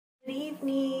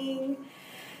evening.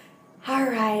 All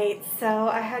right, so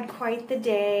I had quite the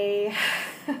day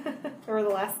over the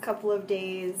last couple of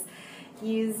days.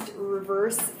 Used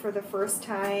reverse for the first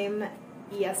time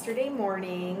yesterday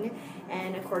morning,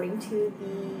 and according to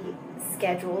the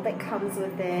schedule that comes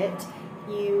with it,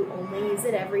 you only use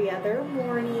it every other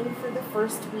morning for the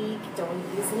first week. Don't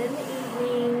use it in the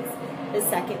evenings. The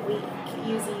second week,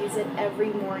 use it every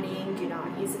morning. Do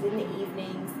not use it in the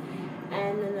evenings.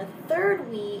 And then the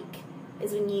third week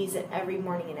is when you use it every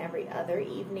morning and every other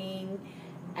evening.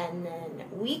 And then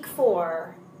week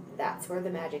 4, that's where the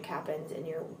magic happens, and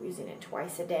you're using it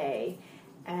twice a day.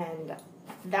 And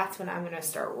that's when I'm going to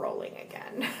start rolling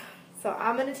again. So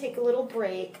I'm going to take a little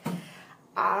break.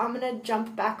 I'm going to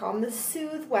jump back on the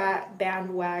Soothe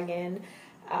bandwagon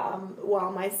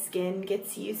while my skin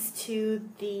gets used to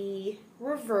the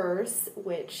reverse,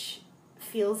 which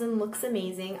feels and looks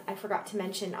amazing. I forgot to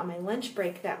mention on my lunch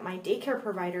break that my daycare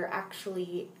provider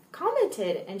actually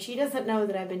commented, and she doesn't know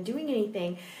that I've been doing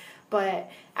anything,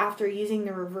 but after using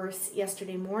the reverse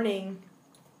yesterday morning,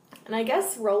 and I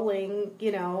guess rolling,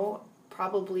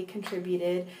 probably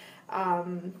contributed,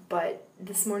 but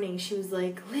this morning she was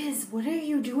like, "Liz, what are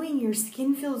you doing? Your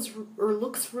skin feels or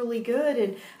looks really good."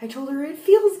 And I told her, "It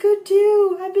feels good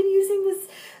too. I've been using this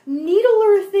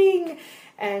needler thing."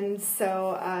 And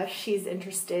so she's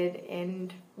interested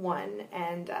in one,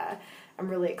 and I'm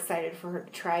really excited for her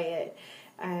to try it.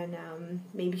 And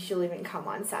maybe she'll even come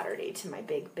on Saturday to my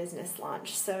big business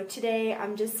launch. So today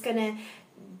I'm just going to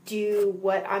do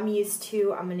what I'm used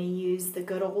to. I'm going to use the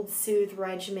good old Soothe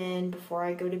regimen before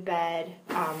I go to bed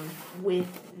with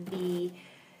the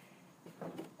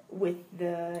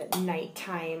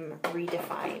nighttime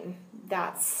redefine.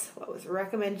 That's what was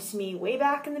recommended to me way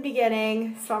back in the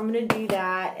beginning. So I'm going to do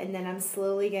that, and then I'm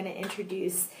slowly going to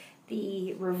introduce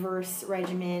the reverse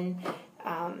regimen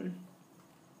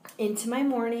into my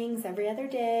mornings every other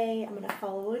day. I'm going to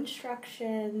follow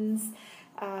instructions.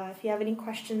 If you have any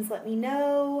questions, let me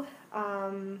know.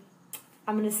 I'm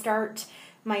going to start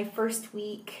my first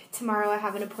week tomorrow. I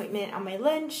have an appointment on my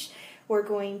lunch. We're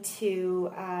going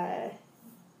to,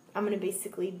 I'm going to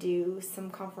basically do some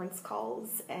conference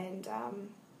calls, and I'm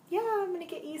going to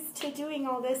get used to doing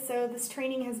all this. So this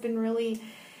training has been really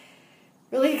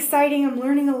exciting. I'm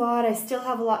learning a lot. I still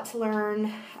have a lot to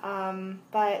learn,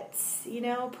 but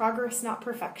progress, not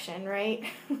perfection, right?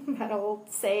 That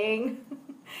old saying.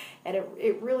 And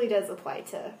it really does apply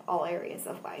to all areas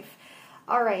of life.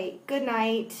 All right, good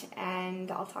night, and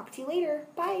I'll talk to you later.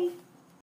 Bye.